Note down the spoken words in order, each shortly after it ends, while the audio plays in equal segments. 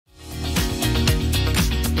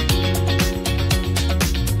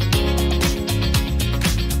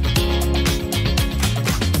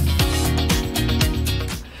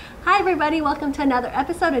everybody, welcome to another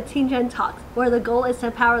episode of Teen Gen Talks, where the goal is to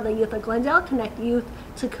empower the youth of Glendale, connect youth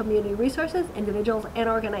to community resources, individuals, and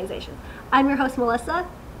organizations. I'm your host, Melissa.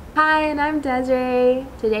 Hi, and I'm Desiree.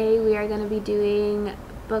 Today we are going to be doing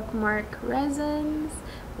bookmark resins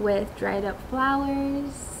with dried up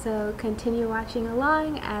flowers, so continue watching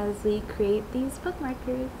along as we create these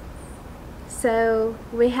bookmarkers. So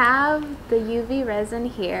we have the UV resin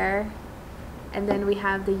here, and then we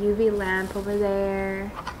have the UV lamp over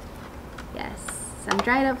there. Yes, some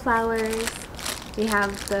dried up flowers. We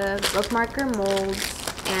have the bookmarker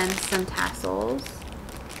molds and some tassels.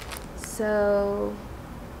 So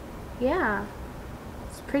yeah,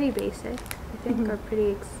 it's pretty basic, I think, or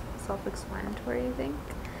pretty self-explanatory, I think.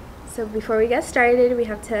 So before we get started, we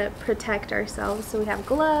have to protect ourselves. So we have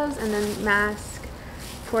gloves and then mask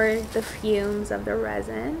for the fumes of the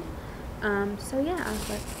resin. So yeah,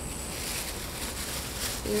 let's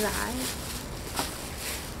do that.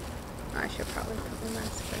 Oh, I should probably put the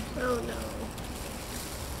mask first. Oh no.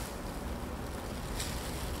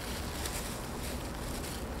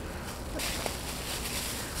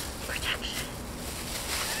 Protection.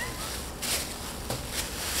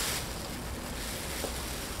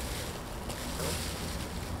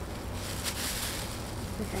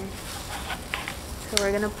 Okay. So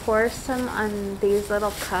we're gonna pour some on these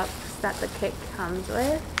little cups that the kit comes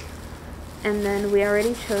with. And then we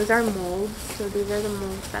already chose our molds, so these are the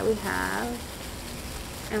molds that we have.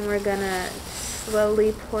 And we're gonna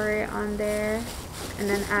slowly pour it on there and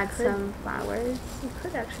then add some flowers. You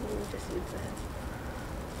could actually just use this.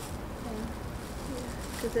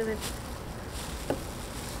 Because then it's...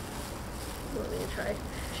 You want me to try?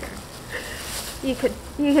 Sure.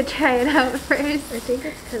 You could try it out first. I think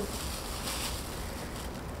it's because...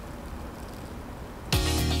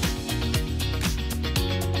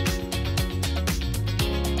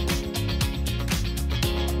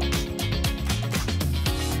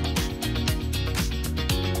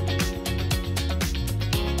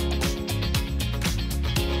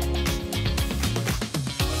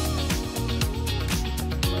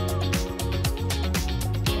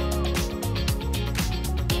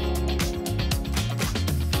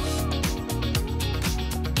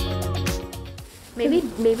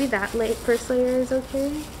 Maybe that first layer is okay.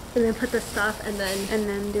 And then put the stuff and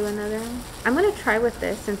then do another one. I'm gonna try with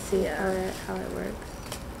this and see how it works.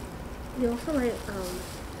 You also might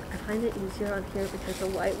I find it easier on here because the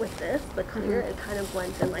white with this, the clear, it kind of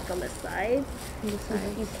blends in like on the sides. You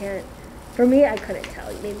can't. For me, I couldn't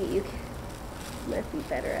tell. Maybe you might be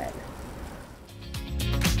better at.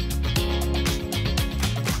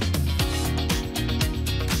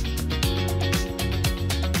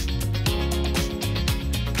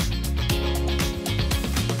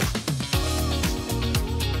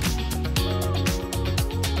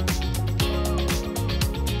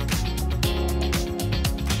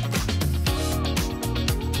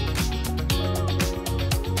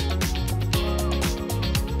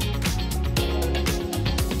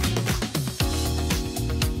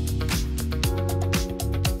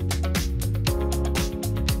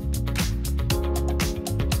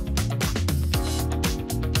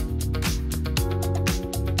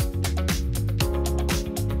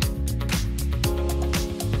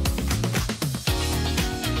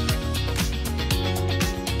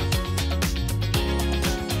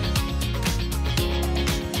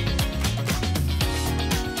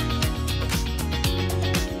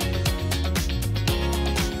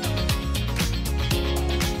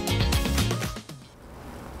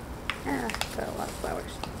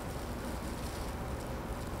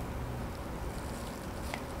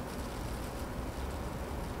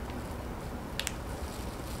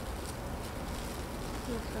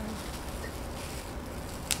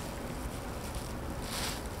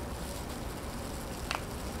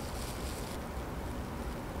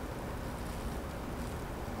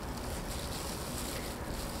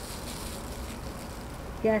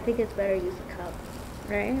 Yeah, I think it's better to use a cup.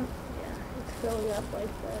 Right? Yeah, it's filling up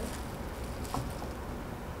like this.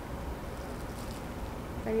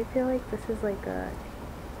 I feel like this is like a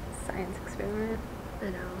science experiment. I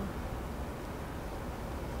know.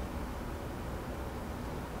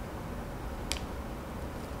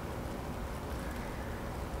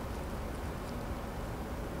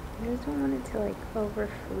 I just don't want it to like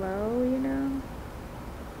overflow, you know?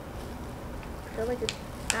 I feel like it's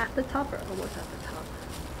at the top or almost at the top.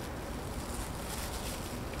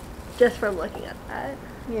 Just from looking at that.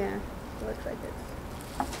 Yeah. It looks like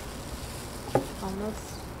it's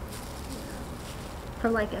almost. Yeah.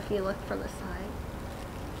 From like if you look from the side.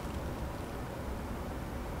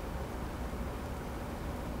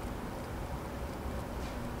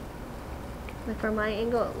 Like from my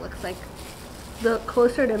angle, it looks like, the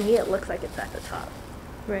closer to me, it looks like it's at the top.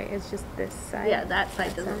 Right, it's just this side. Yeah, that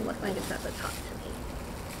side doesn't look like it's at the top to me.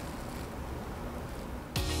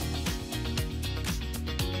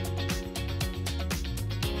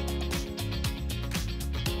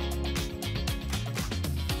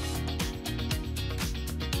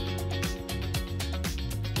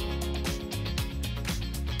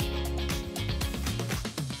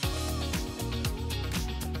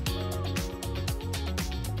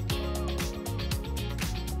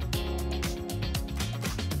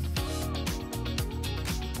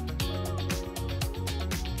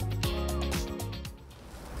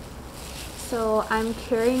 So I'm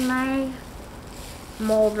curing my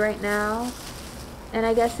mold right now, and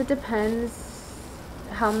I guess it depends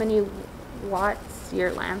how many watts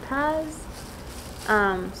your lamp has.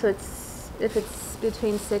 So if it's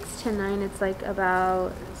between 6 to 9, it's like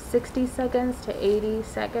about 60 seconds to 80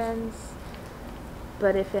 seconds.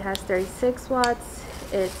 But if it has 36 watts,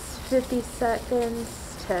 it's 50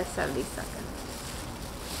 seconds to 70 seconds.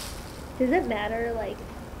 Does it matter, like,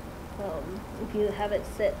 if you have it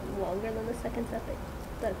sit longer than the seconds that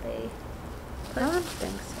they put? I don't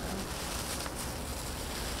think so.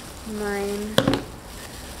 Mine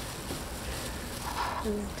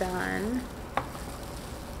is done.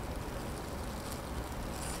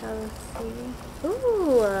 So let's see.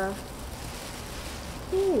 Ooh.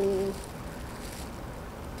 Ooh.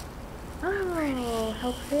 Oh,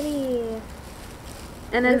 how pretty.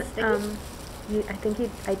 And then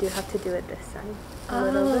I do have to do it this side. A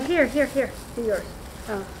little bit. Here. Do yours.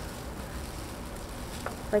 Oh.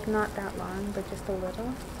 Like not that long, but just a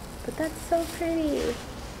little. But that's so pretty.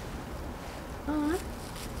 Aw.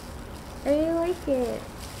 I really like it.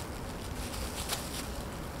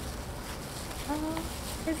 Oh,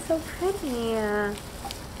 it's so pretty. I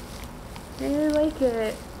really like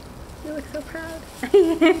it. You look so proud.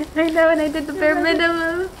 I know, and I did the bare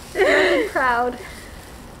minimum. I'm proud.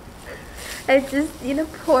 I just,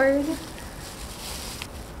 poured. I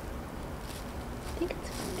think it's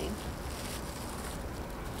fine.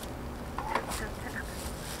 Tap.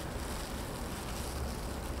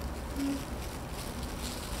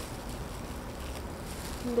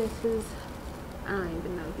 This is, I don't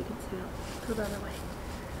even know if you can tell. Go the other way.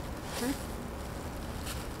 Huh?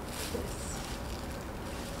 This.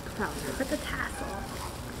 Look at the tassel.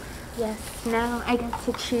 Yes, now I get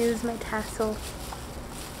to choose my tassel.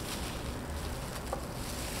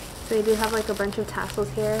 So we do have like a bunch of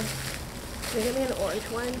tassels here. You're gonna be an orange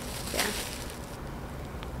one? Yeah.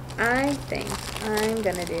 I think I'm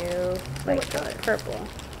gonna do like the purple.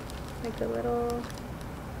 Like a little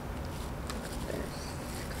this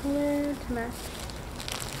color to match.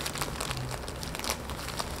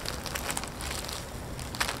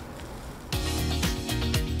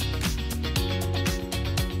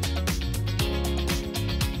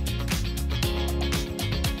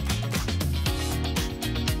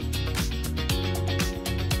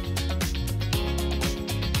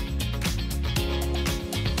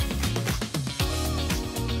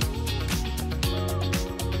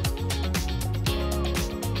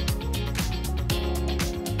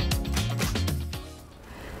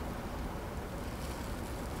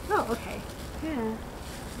 Oh, okay. Yeah.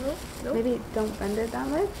 Nope. Maybe don't bend it that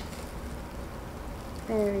much.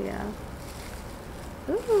 There we go.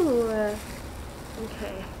 Ooh.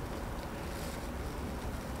 Okay.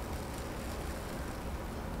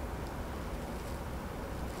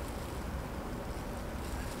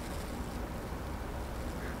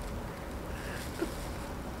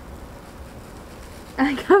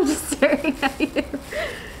 I'm just staring at you.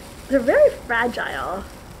 They're very fragile.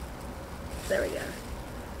 There we go.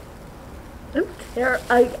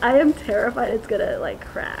 I am terrified it's gonna like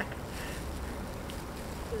crack.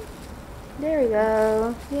 There we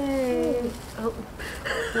go. Yay. Oh.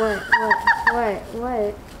 What?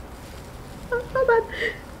 Hold on.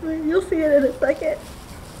 You'll see it in a second.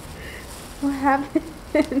 What happened?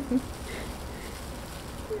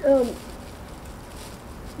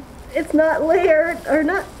 It's not layered or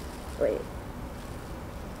not. Wait.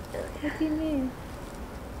 What do you mean?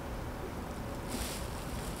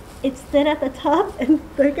 It's thin at the top and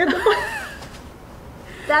thick at the bottom.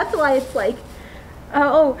 That's why it's like.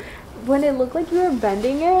 Oh, when it looked like you were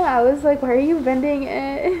bending it, I was like, why are you bending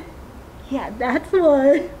it? Yeah, that's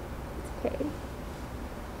why. Okay.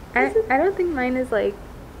 I don't think mine is like.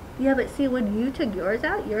 Yeah, but see, when you took yours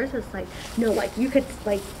out, yours is like, no, like you could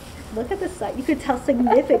like look at the side. You could tell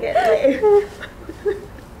significantly.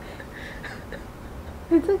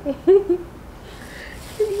 It's okay.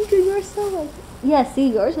 You do yours so like. Yeah, see,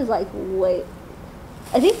 yours is like way.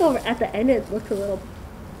 I think over at the end it looks a little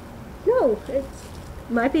No, it's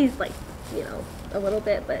might be like, you know, a little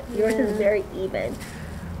bit, but yours is very even.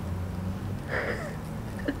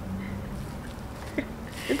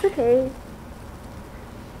 It's okay.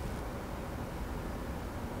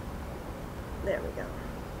 There we go.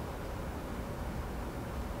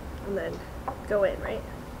 And then go in, right?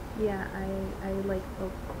 Yeah, I like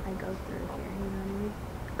I go through here. You know what I mean?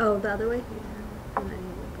 Oh, the other way? Yeah, and then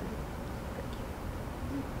you look at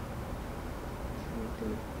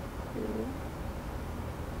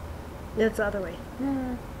it. It's the other way.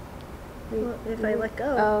 Yeah. Well, if I let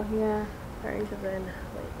go. Oh yeah. Sorry. So then,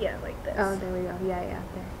 yeah, like this. Oh, there we go. Yeah, there.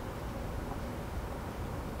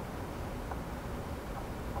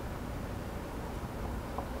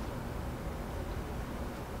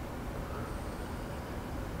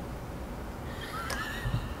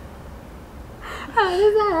 How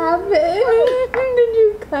does that happen? Did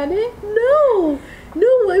you cut it? No,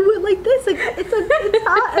 I went like this. It's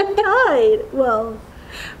untied. Well,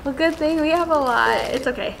 good thing we have a lot. It's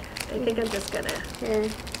okay. I think I'm just gonna. Here.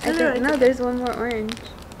 No, there's one more orange.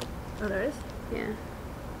 Oh, there is? Yeah.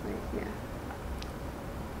 Right, yeah.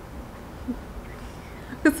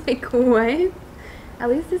 I was like, what? At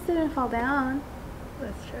least this didn't fall down.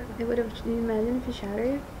 That's true. It would have, can you imagine if it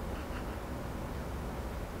shattered?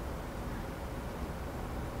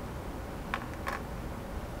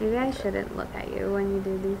 Maybe I shouldn't look at you when you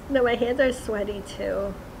do these. No, my hands are sweaty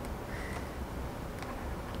too.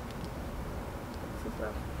 This is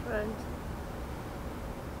the front.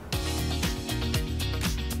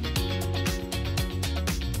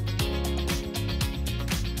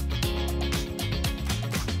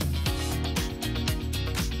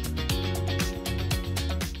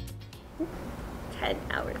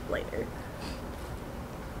 Hours later.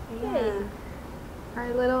 Yeah.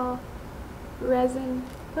 Our little resin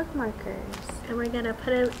bookmarkers. And we're gonna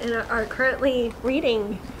put them in our currently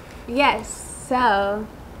reading. Yes, so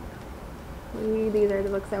these are the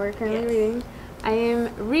books that we're currently reading. I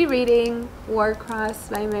am rereading Warcross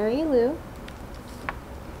by Mary Lou.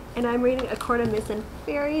 And I'm reading A Court of Mist and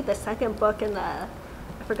Fury, the second book in the, I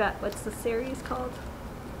forgot what's the series called.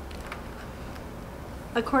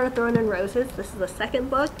 A Court of Thorn and Roses. This is the second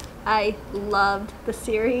book. I loved the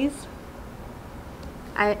series.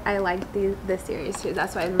 I like this series too.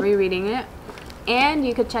 That's why I'm rereading it. And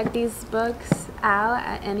you could check these books out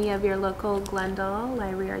at any of your local Glendale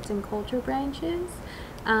Library Arts and Culture branches.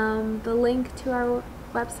 The link to our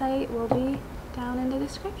website will be down in the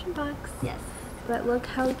description box. Yes. But look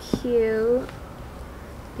how cute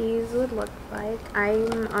these would look like.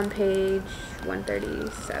 I'm on page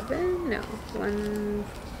 137. No,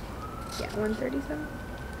 137.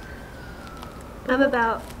 I'm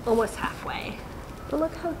about almost halfway. But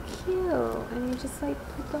look how cute, and you just like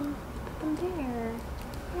put them there.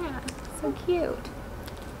 Yeah, so cute.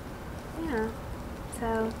 Yeah.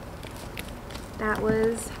 So that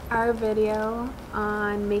was our video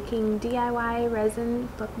on making DIY resin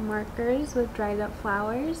bookmarkers with dried up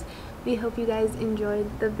flowers. We hope you guys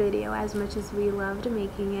enjoyed the video as much as we loved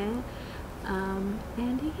making it. And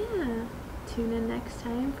yeah, tune in next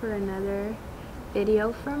time for another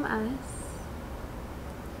video from us.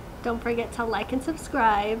 Don't forget to like and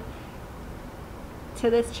subscribe to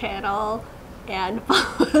this channel and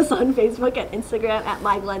follow us on Facebook and Instagram at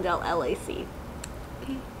MyGlendale LAC.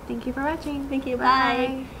 Okay, thank you for watching. Thank you.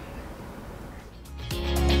 Bye.